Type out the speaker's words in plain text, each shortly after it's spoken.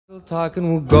Talking,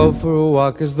 we'll go for a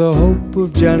walk is the hope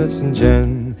of Janice and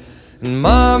Jen. And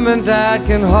Mom and Dad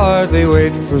can hardly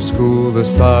wait for school to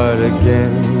start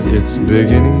again. It's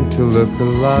beginning to look a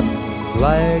lot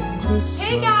like Christmas.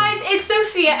 Hey guys, it's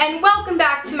Sophia and welcome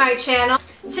back to my channel.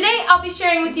 Today I'll be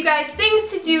sharing with you guys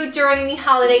things to do during the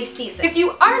holiday season. If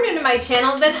you are new to my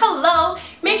channel, then hello!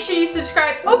 Make sure you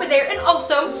subscribe over there, and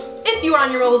also, if you are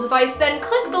on your mobile device, then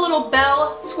click the little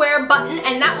bell square button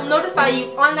and that will notify you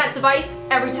on that device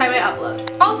every time I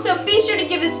upload. Also, be sure to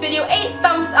give this video a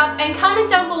thumbs up and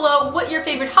comment down below what your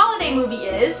favorite holiday movie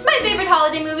is. My favorite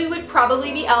holiday movie would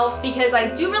probably be Elf because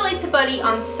I do relate to Buddy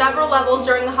on several levels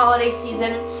during the holiday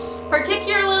season,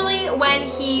 particularly when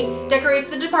he decorates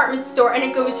the department store and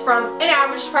it goes from an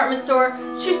average department store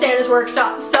to Santa's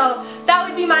workshop. So that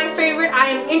would be my favorite. I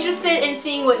am interested in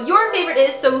seeing what your favorite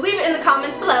is, so leave it in the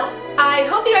comments below. I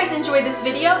hope you guys enjoyed this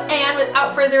video, and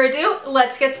without further ado,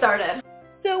 let's get started.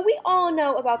 So we all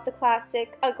know about the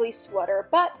classic ugly sweater,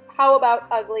 but how about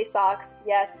ugly socks?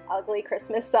 Yes, ugly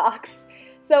Christmas socks.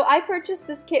 So I purchased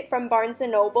this kit from Barnes &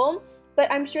 Noble,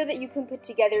 but I'm sure that you can put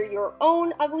together your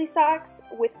own ugly socks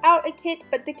without a kit,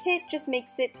 but the kit just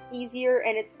makes it easier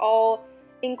and it's all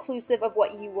inclusive of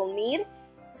what you will need.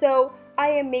 So I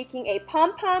am making a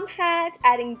pom-pom hat,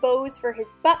 adding bows for his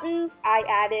buttons, I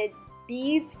added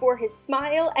beads for his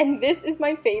smile, and this is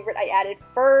my favorite. I added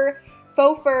faux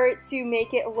fur to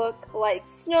make it look like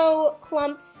snow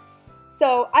clumps.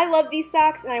 So I love these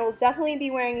socks and I will definitely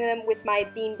be wearing them with my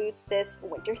bean boots this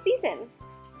winter season.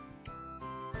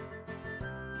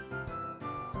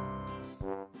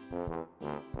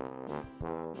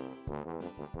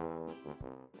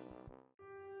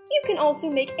 You can also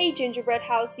make a gingerbread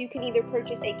house. You can either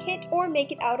purchase a kit or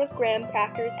make it out of graham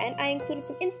crackers, and I included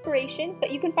some inspiration,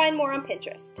 but you can find more on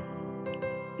Pinterest.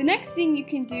 The next thing you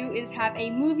can do is have a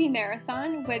movie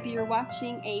marathon, whether you're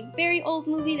watching a very old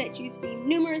movie that you've seen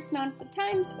numerous amounts of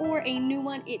times or a new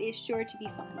one, it is sure to be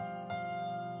fun.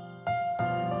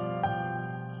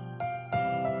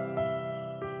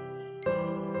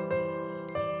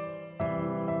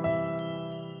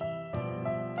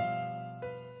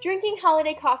 Drinking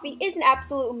holiday coffee is an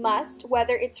absolute must.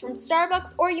 Whether it's from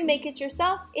Starbucks or you make it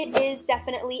yourself, it is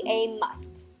definitely a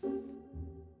must.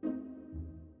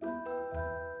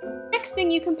 Next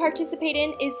thing you can participate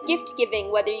in is gift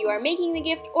giving. Whether you are making the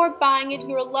gift or buying it,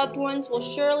 your loved ones will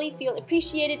surely feel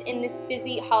appreciated in this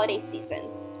busy holiday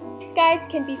season. Gift guides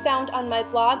can be found on my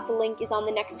blog, the link is on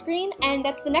the next screen, and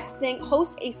that's the next thing: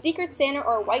 host a Secret Santa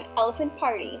or White Elephant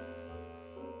party.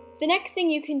 The next thing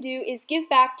you can do is give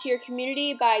back to your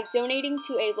community by donating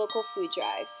to a local food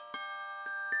drive.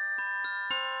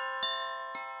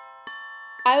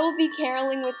 I will be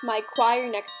caroling with my choir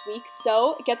next week,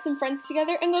 so get some friends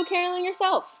together and go caroling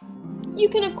yourself. You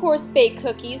can of course bake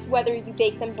cookies, whether you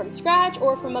bake them from scratch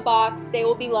or from a box. They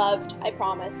will be loved, I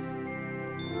promise.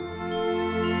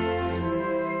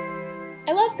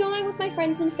 I love going with my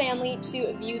friends and family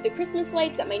to view the Christmas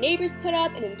lights that my neighbors put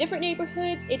up and in different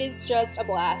neighborhoods. It is just a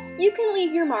blast. You can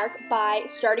leave your mark by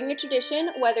starting a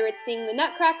tradition, whether it's seeing the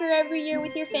Nutcracker every year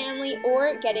with your family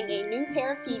or getting a new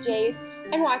pair of PJs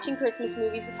and watching Christmas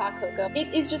movies with hot cocoa.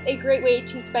 It is just a great way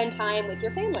to spend time with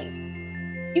your family.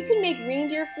 You can make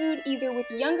reindeer food either with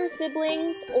younger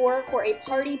siblings or for a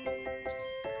party.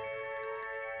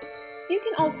 You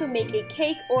can also make a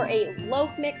cake or a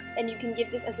loaf mix, and you can give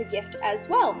this as a gift as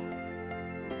well.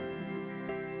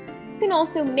 You can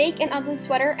also make an ugly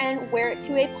sweater and wear it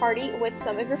to a party with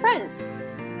some of your friends.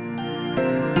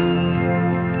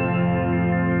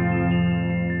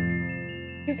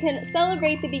 You can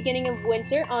celebrate the beginning of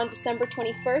winter on December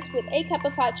 21st with a cup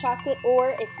of hot chocolate,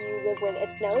 or if you live where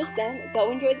it snows, then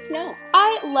go enjoy the snow.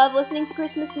 I love listening to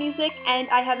Christmas music, and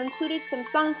I have included some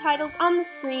song titles on the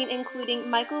screen, including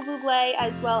Michael Bublé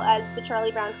as well as the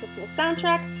Charlie Brown Christmas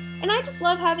soundtrack, and I just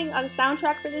love having a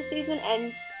soundtrack for this season,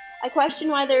 and I question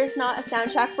why there is not a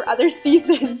soundtrack for other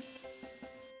seasons.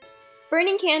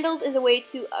 Burning candles is a way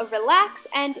to relax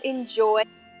and enjoy.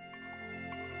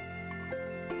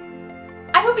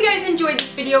 I hope you guys enjoyed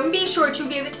this video, and be sure to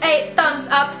give it a thumbs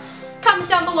up. Comment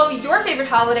down below your favorite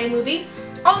holiday movie.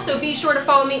 Also, be sure to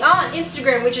follow me on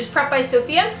Instagram, which is Prep by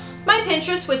Sophia. My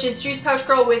Pinterest, which is Juice Pouch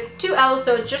Girl with 2 L's,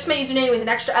 so it's just my username with an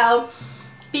extra L.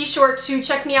 Be sure to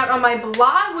check me out on my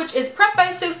blog, which is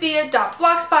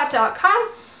prepbysophia.blogspot.com,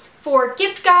 for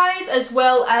gift guides as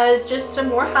well as just some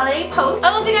more holiday posts. I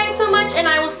love you guys so much, and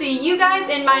I will see you guys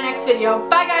in my next video.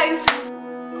 Bye guys!